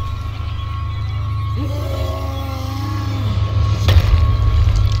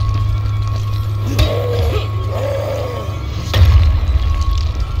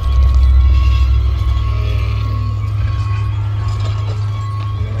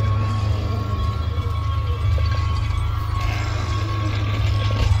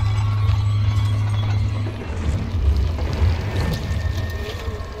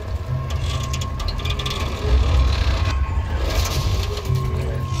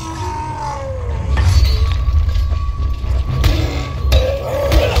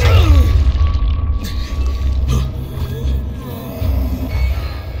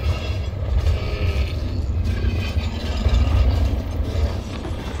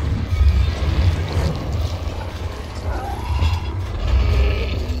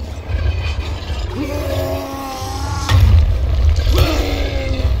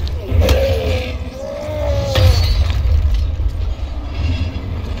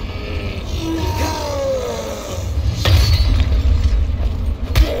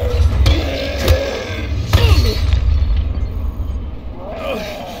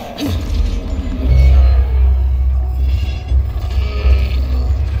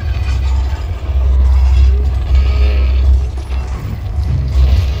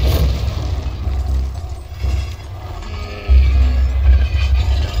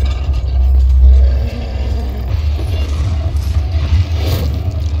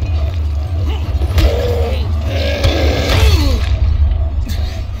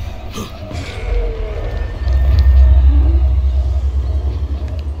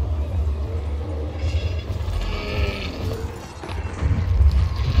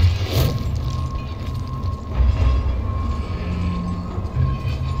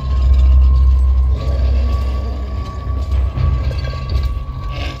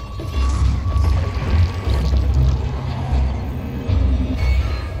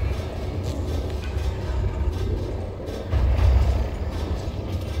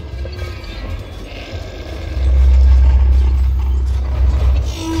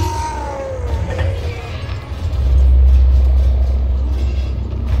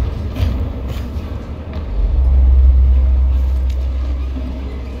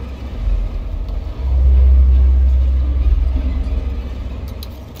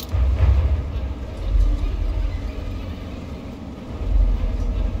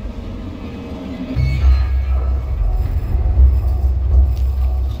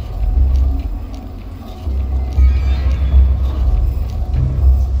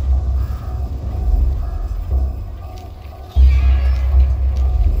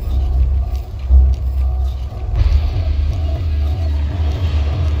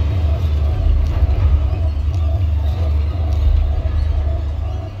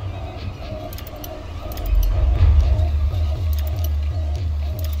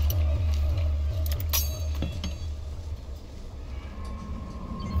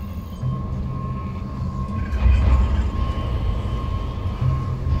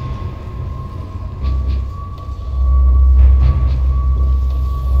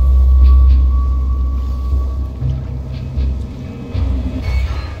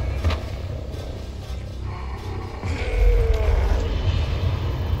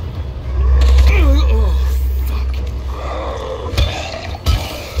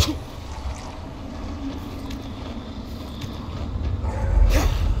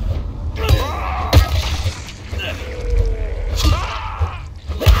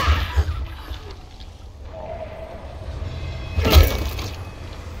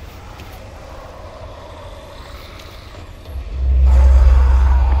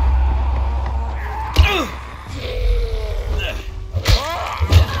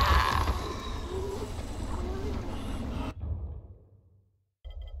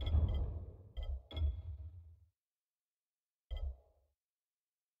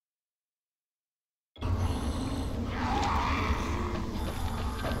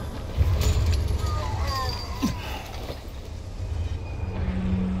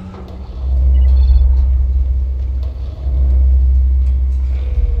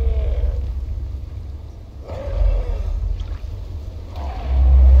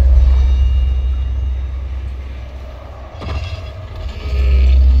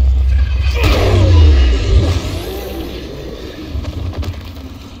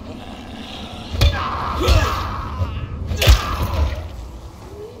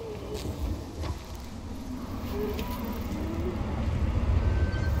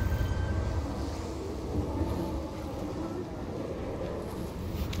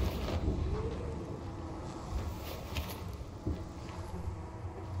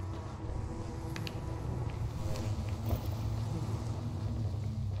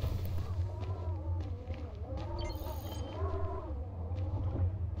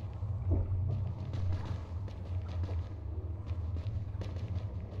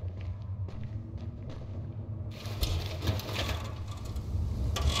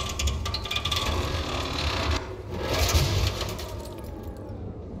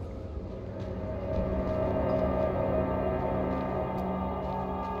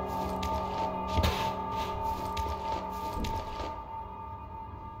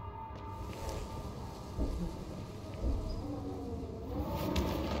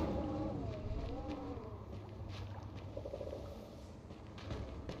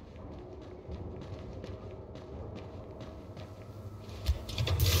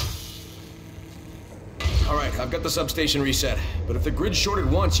Alright, I've got the substation reset. But if the grid shorted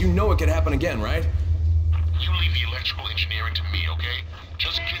once, you know it could happen again, right? You leave the electrical engineering to me, okay?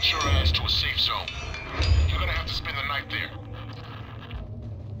 Just get your ass to a safe zone. You're gonna have to spend the night there.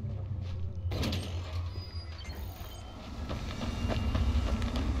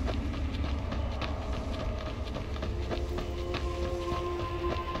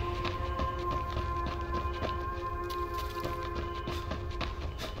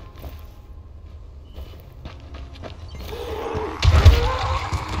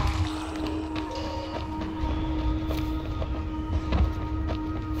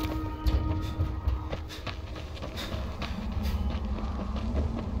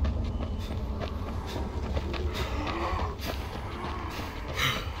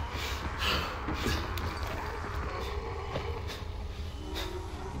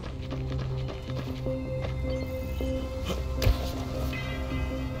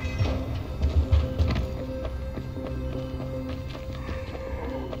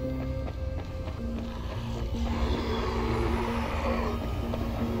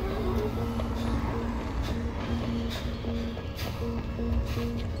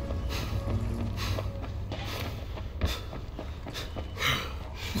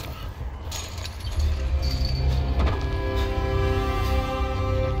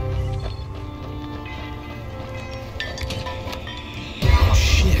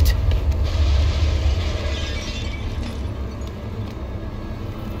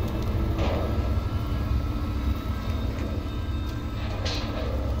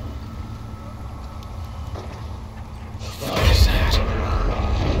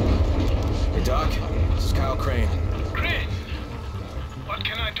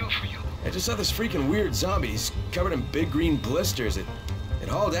 I just saw this freaking weird zombie. He's covered in big green blisters. It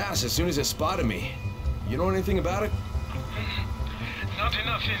hauled ass as soon as it spotted me. You know anything about it? Not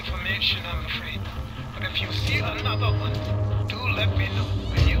enough information, I'm afraid. But if you see another one, do let me know,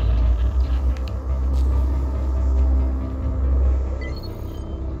 will you?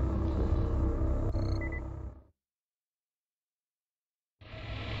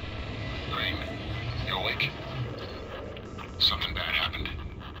 Crane, you awake? Something bad happened.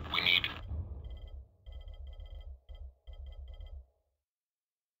 We need...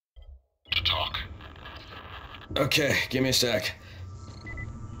 to talk. Okay, give me a sec.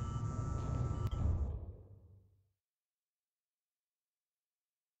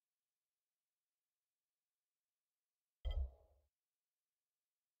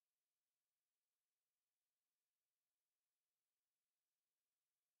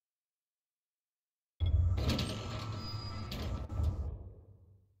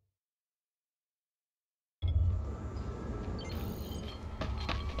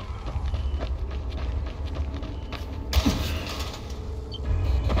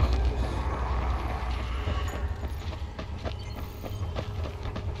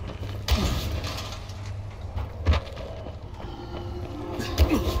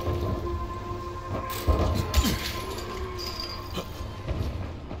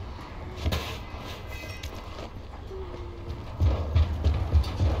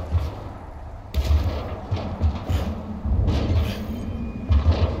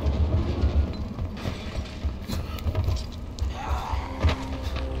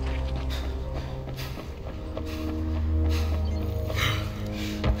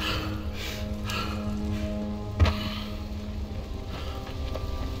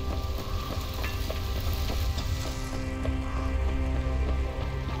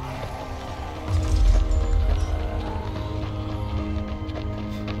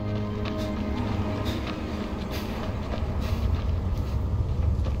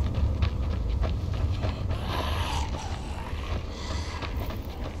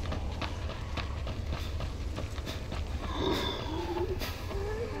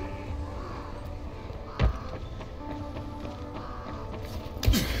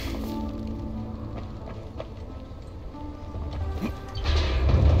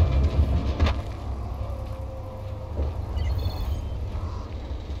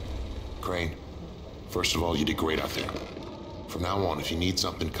 Crane, first of all, you did great out there. From now on, if you need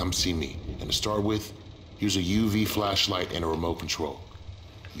something, come see me. And to start with, use a UV flashlight and a remote control.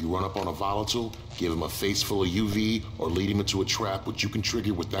 You run up on a volatile, give him a face full of UV, or lead him into a trap which you can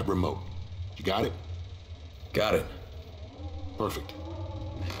trigger with that remote. You got it? Got it. Perfect.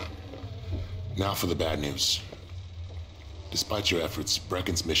 Now for the bad news. Despite your efforts,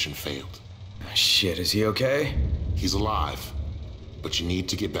 Brecken's mission failed. Shit, is he okay? He's alive. But you need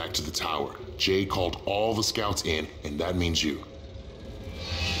to get back to the tower. Jay called all the scouts in, and that means you.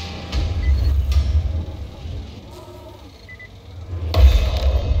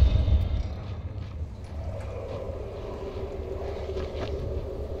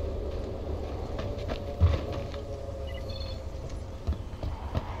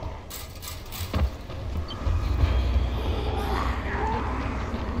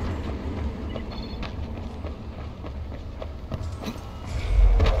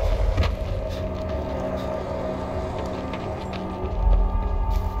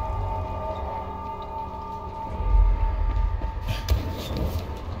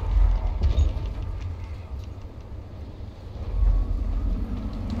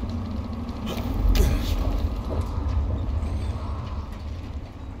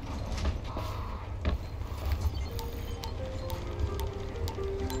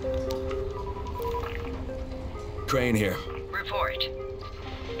 Crane here. Report.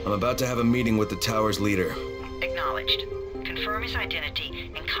 I'm about to have a meeting with the tower's leader. Acknowledged. Confirm his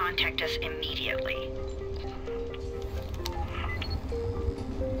identity and contact us immediately.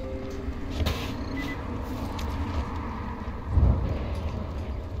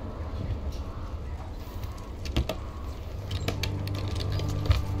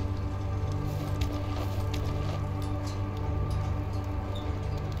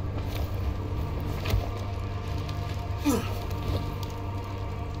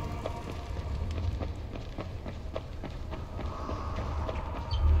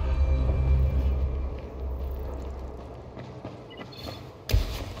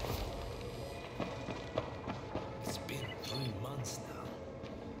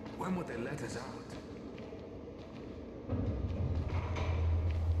 When would they let us out?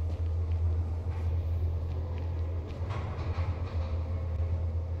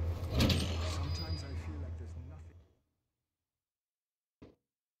 Sometimes I feel like there's nothing.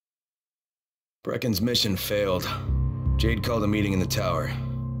 Brecken's mission failed. Jade called a meeting in the tower.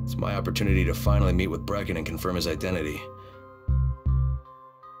 It's my opportunity to finally meet with Brecken and confirm his identity.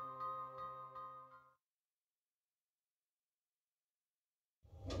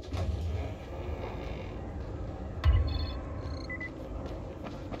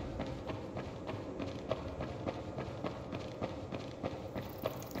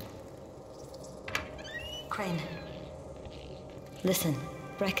 Crane. Listen,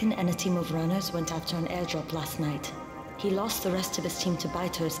 Brecken and a team of runners went after an airdrop last night. He lost the rest of his team to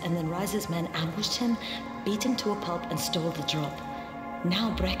biters, and then Rise's men ambushed him, beat him to a pulp, and stole the drop.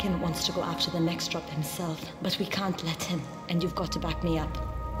 Now Brecken wants to go after the next drop himself, but we can't let him, and you've got to back me up,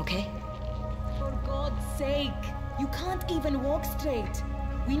 okay? For God's sake! You can't even walk straight!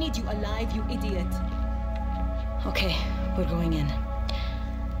 We need you alive, you idiot! Okay, we're going in.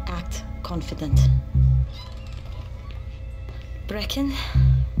 Act confident. Brecken?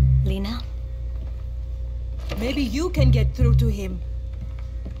 Lena? Maybe you can get through to him.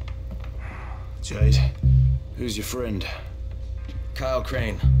 Jade, who's your friend? Kyle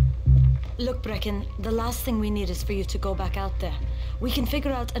Crane. Look, Brecken, the last thing we need is for you to go back out there. We can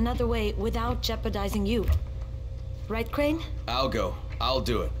figure out another way without jeopardizing you. Right, Crane? I'll go. I'll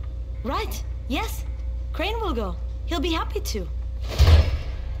do it. Right. Yes. Crane will go. He'll be happy to.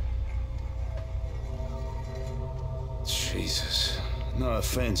 Jesus. No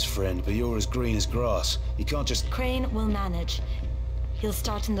offense, friend, but you're as green as grass. You can't just... Crane will manage. He'll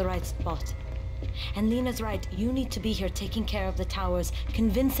start in the right spot. And Lena's right, you need to be here taking care of the towers,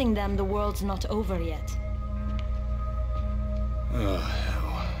 convincing them the world's not over yet. Oh,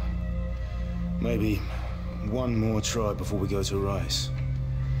 hell. Maybe one more try before we go to Rise.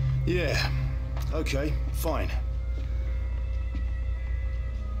 Yeah, okay, fine.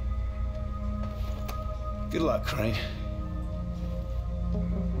 Good luck, Crane.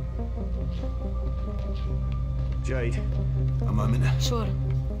 Jade, a moment. Sure.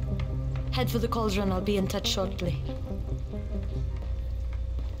 Head for the cauldron. I'll be in touch shortly.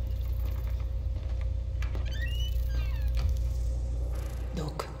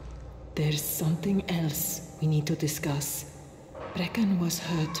 Look, there's something else we need to discuss. Brecken was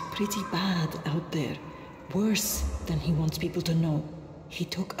hurt pretty bad out there. Worse than he wants people to know. He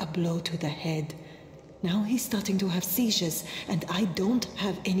took a blow to the head. Now he's starting to have seizures, and I don't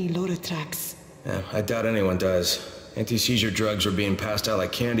have any Loratrax. Yeah, I doubt anyone does. Anti-seizure drugs were being passed out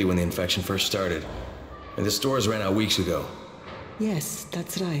like candy when the infection first started. And the stores ran out weeks ago. Yes,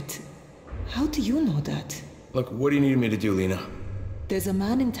 that's right. How do you know that? Look, what do you need me to do, Lena? There's a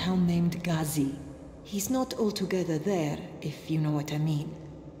man in town named Ghazi. He's not altogether there, if you know what I mean.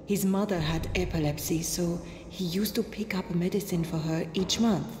 His mother had epilepsy, so he used to pick up medicine for her each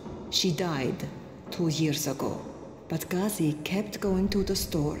month. She died 2 years ago. But Ghazi kept going to the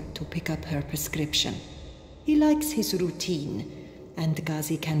store to pick up her prescription. He likes his routine, and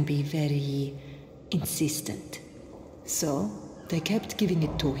Ghazi can be very insistent. So, they kept giving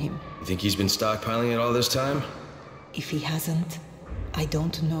it to him. You think he's been stockpiling it all this time? If he hasn't, I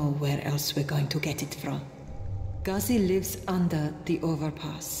don't know where else we're going to get it from. Ghazi lives under the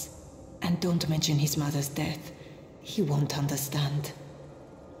overpass. And don't mention his mother's death. He won't understand.